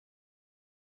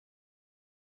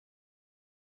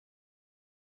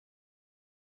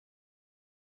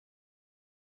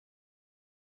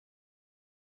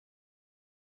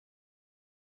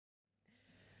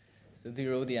So,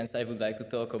 dear audience, I would like to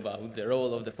talk about the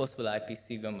role of the phospholipid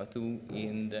PC gamma 2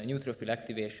 in the neutrophil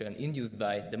activation induced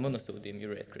by the monosodium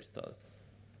urate crystals.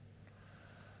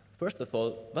 First of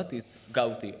all, what is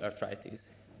gouty arthritis?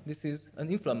 This is an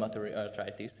inflammatory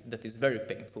arthritis that is very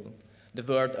painful. The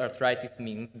word arthritis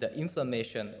means the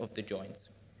inflammation of the joints.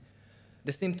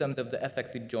 The symptoms of the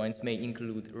affected joints may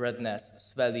include redness,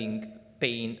 swelling,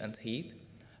 pain, and heat.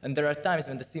 And there are times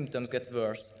when the symptoms get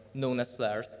worse, known as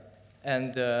flares,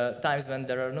 and times when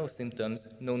there are no symptoms,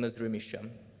 known as remission.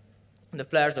 The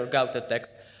flares or gout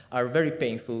attacks are very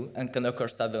painful and can occur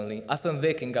suddenly, often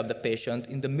waking up the patient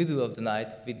in the middle of the night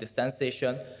with the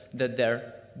sensation that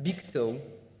their big toe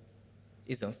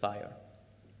is on fire.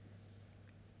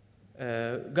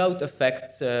 Gout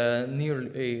affects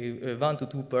nearly 1 to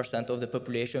 2% of the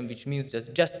population, which means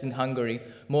that just in Hungary,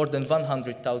 more than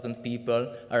 100,000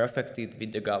 people are affected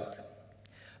with the gout.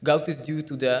 Gout is due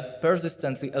to the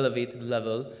persistently elevated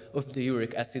level of the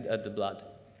uric acid at the blood.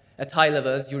 At high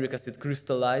levels, uric acid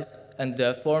crystallizes, and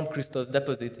the formed crystals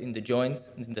deposit in the joints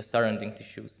and in the surrounding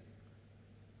tissues.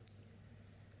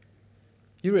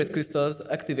 Urate crystals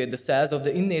activate the cells of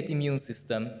the innate immune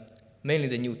system, mainly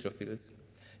the neutrophils.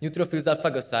 Neutrophils are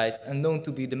phagocytes and known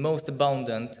to be the most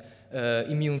abundant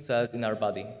immune cells in our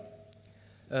body.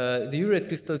 The urate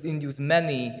crystals induce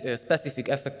many specific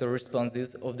effector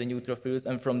responses of the neutrophils,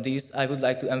 and from these I would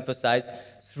like to emphasize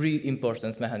 3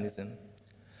 important mechanisms.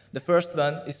 The first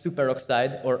one is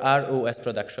superoxide or ROS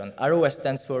production. ROS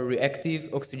stands for reactive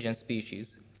oxygen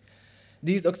species.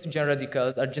 These oxygen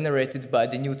radicals are generated by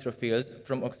the neutrophils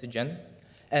from oxygen,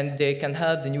 and they can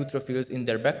help the neutrophils in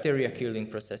their bacteria-killing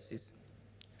processes.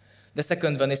 The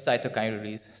second one is cytokine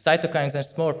release. Cytokines are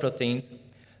small proteins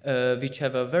which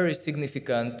have a very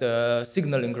significant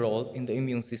signaling role in the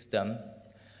immune system.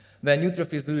 When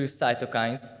neutrophils release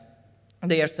cytokines,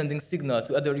 they are sending signal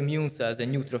to other immune cells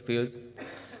and neutrophils.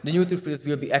 The neutrophils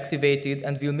will be activated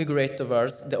and will migrate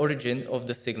towards the origin of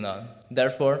the signal.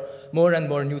 Therefore, more and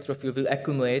more neutrophils will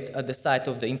accumulate at the site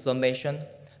of the inflammation,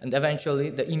 and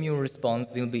eventually the immune response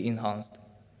will be enhanced.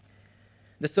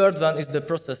 The third one is the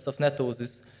process of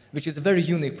netosis, which is a very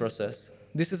unique process.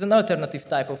 This is an alternative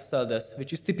type of cell death,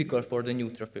 which is typical for the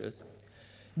neutrophils.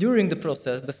 During the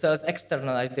process, the cells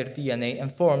externalize their DNA and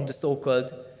form the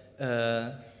so-called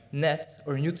nets,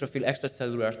 or neutrophil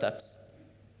extracellular taps.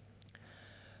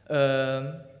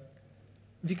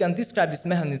 We can describe this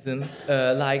mechanism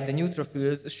like the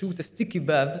neutrophils shoot a sticky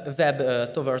web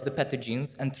towards the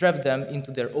pathogens and trap them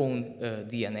into their own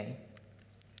DNA.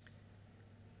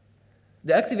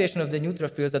 The activation of the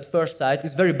neutrophils at first sight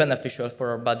is very beneficial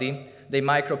for our body. Their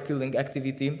microbe-killing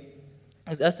activity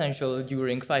is essential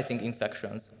during fighting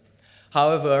infections.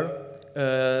 However,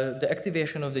 the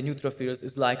activation of the neutrophils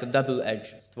is like a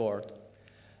double-edged sword.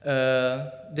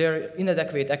 Their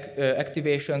inadequate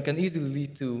activation can easily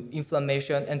lead to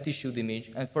inflammation and tissue damage.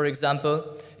 And for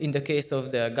example, in the case of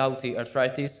the gouty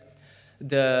arthritis,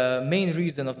 the main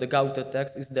reason of the gout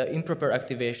attacks is the improper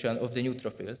activation of the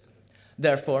neutrophils.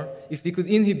 Therefore, if we could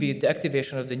inhibit the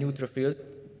activation of the neutrophils,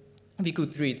 we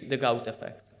could treat the gout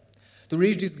effects. To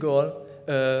reach this goal,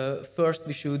 first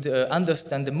we should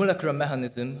understand the molecular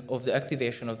mechanism of the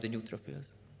activation of the neutrophils.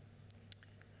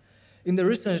 In the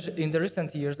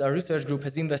recent years, our research group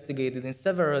has investigated in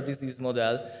several disease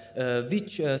models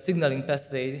which signaling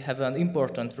pathways have an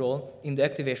important role in the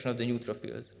activation of the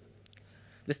neutrophils.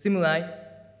 The stimuli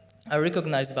are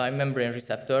recognized by membrane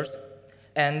receptors,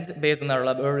 and based on our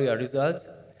lab area results,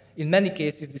 in many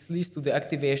cases this leads to the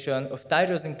activation of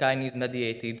tyrosine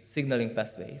kinase-mediated signaling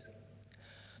pathways.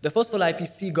 The phospholipid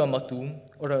C gamma 2,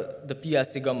 or the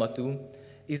PLC gamma 2,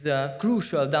 is a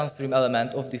crucial downstream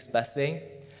element of this pathway,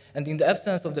 and in the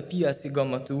absence of the PLC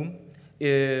gamma 2,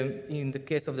 in the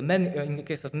case of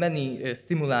many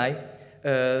stimuli,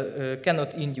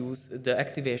 cannot induce the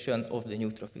activation of the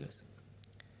neutrophils.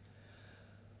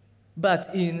 But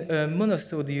in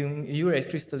monosodium urate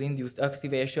crystal-induced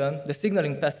activation, the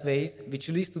signaling pathways which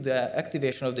lead to the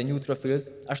activation of the neutrophils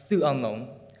are still unknown.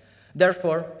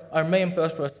 Therefore, our main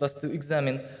purpose was to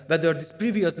examine whether this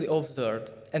previously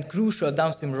observed and crucial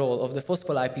downstream role of the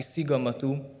phospholipid C gamma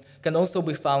 2 can also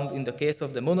be found in the case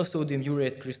of the monosodium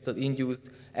urate crystal-induced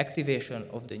activation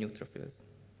of the neutrophils.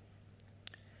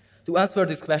 To answer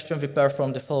this question, we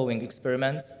performed the following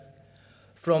experiments.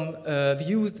 We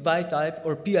used Y-type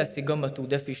or PLC gamma 2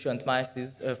 deficient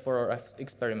mice for our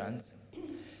experiments.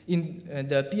 In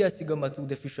the PLC gamma 2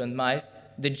 deficient mice,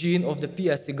 the gene of the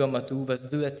PLC gamma 2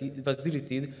 was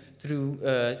deleted through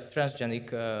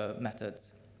transgenic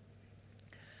methods.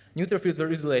 Neutrophils were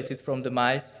isolated from the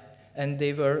mice, and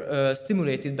they were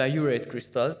stimulated by urate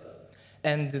crystals.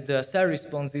 and the cell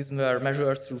responses were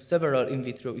measured through several in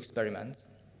vitro experiments.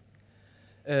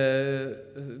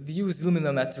 We used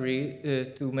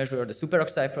luminometry to measure the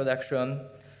superoxide production.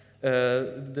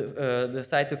 The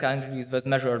cytokine release was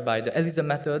measured by the ELISA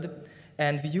method,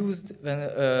 and we used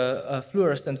a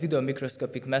fluorescent video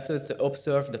microscopic method to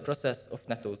observe the process of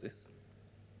netosis.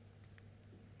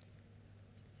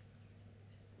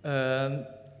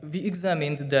 We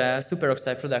examined the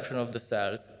superoxide production of the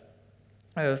cells.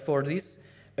 For this,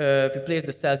 we placed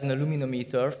the cells in a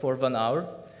luminometer for 1 hour,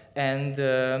 and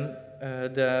the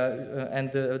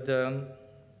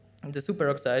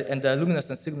superoxide and the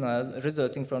luminescent signal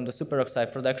resulting from the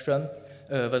superoxide production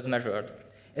was measured.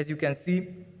 As you can see,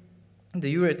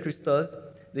 the ureate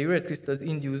crystals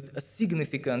induced a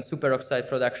significant superoxide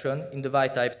production in the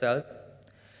Y-type cells,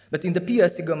 but in the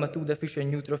PLC gamma-2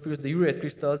 deficient neutrophils, the ureate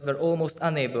crystals were almost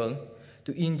unable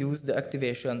to induce the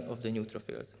activation of the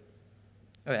neutrophils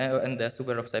and the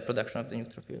superoxide production of the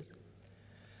neutrophils.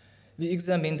 We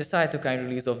examined the cytokine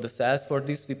release of the cells. For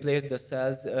this, we placed the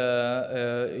cells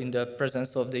in the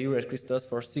presence of the ureate crystals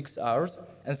for 6 hours,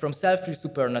 and from cell-free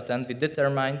supernatant, we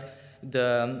determined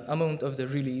the amount of the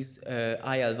release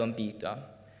IL-1 beta.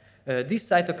 This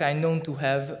cytokine known to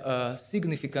have a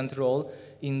significant role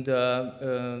in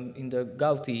the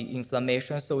gouty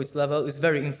inflammation, so its level is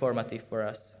very informative for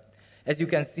us. As you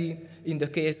can see, in the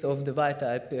case of the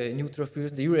Y-type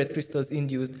neutrophils, the ureate crystals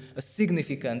induced a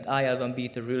significant IL-1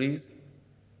 beta release,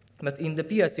 but in the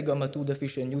PLC gamma-2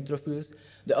 deficient neutrophils,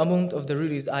 the amount of the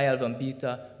released IL-1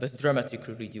 beta was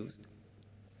dramatically reduced.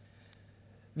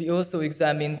 We also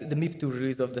examined the MIP2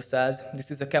 release of the cells.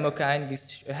 This is a chemokine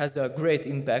which has a great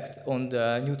impact on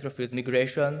the neutrophils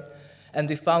migration, and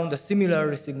we found a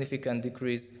similarly significant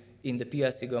decrease in the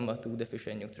PLC gamma-2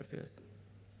 deficient neutrophils.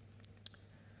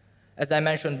 As I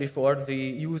mentioned before,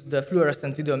 we used the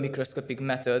fluorescent video microscopic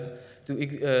method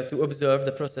to observe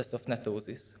the process of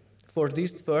netosis. For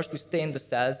this, first we stained the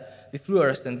cells with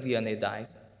fluorescent DNA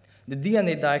dyes. The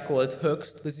DNA dye called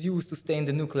HUXT was used to stain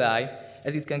the nuclei,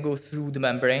 as it can go through the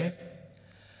membranes.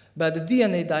 But the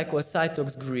DNA dye called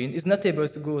Cytox green is not able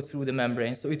to go through the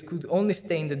membrane, so it could only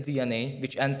stain the DNA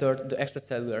which entered the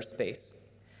extracellular space.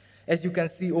 As you can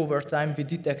see, over time, we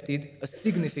detected a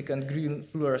significant green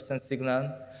fluorescent signal,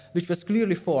 which was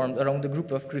clearly formed around the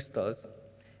group of crystals.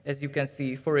 As you can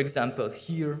see, for example,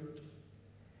 here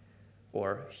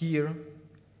or here.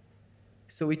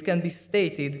 So it can be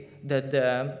stated that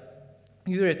the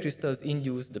ureate crystals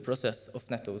induced the process of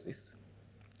netosis.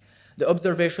 The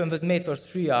observation was made for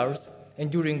 3 hours,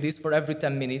 and during this, for every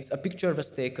 10 minutes, a picture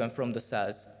was taken from the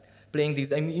cells. Playing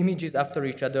these images after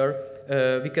each other,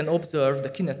 we can observe the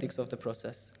kinetics of the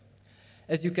process.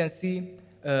 As you can see,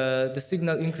 the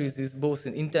signal increases both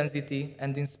in intensity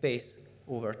and in space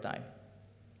over time.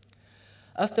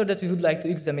 After that, we would like to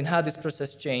examine how this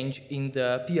process changed in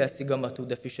the PLC gamma-2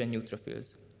 deficient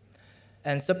neutrophils.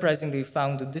 And surprisingly, we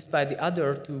found that despite the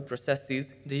other two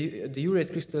processes, the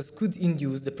ureate crystals could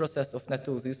induce the process of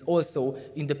netosis also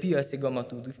in the PLC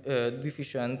gamma-2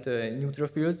 deficient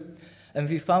neutrophils, and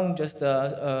we found just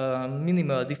a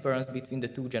minimal difference between the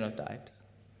two genotypes.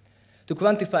 To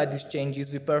quantify these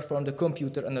changes, we performed a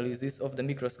computer analysis of the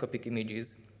microscopic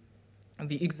images.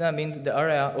 We examined the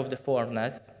area of the formed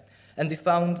nets, and we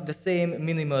found the same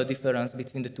minimal difference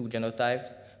between the two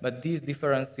genotypes, but these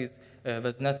differences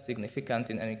was not significant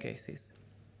in any cases.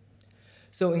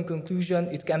 So in conclusion,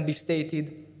 it can be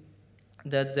stated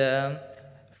that the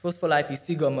phospholipid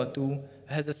C gamma-2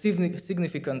 has a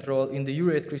significant role in the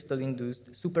ureate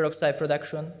crystal-induced superoxide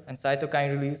production and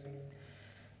cytokine release,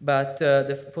 but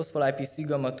the phospholipid C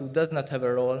gamma-2 does not have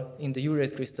a role in the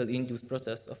ureate crystal-induced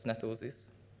process of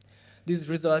netosis. These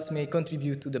results may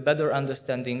contribute to the better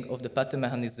understanding of the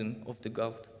pathomechanism of the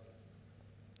gout.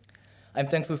 I'm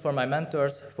thankful for my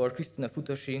mentors, for Kristina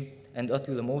Futoshi and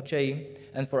Attila Mócsai,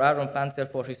 and for Aaron Panzer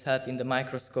for his help in the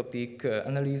microscopic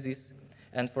analysis,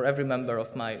 and for every member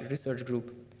of my research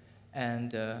group.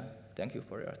 And thank you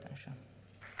for your attention.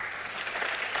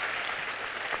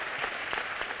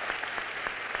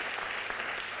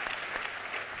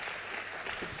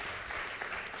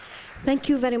 Thank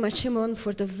you very much, Simon,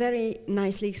 for the very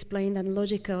nicely explained and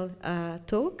logical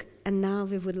talk. And now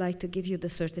we would like to give you the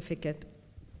certificate.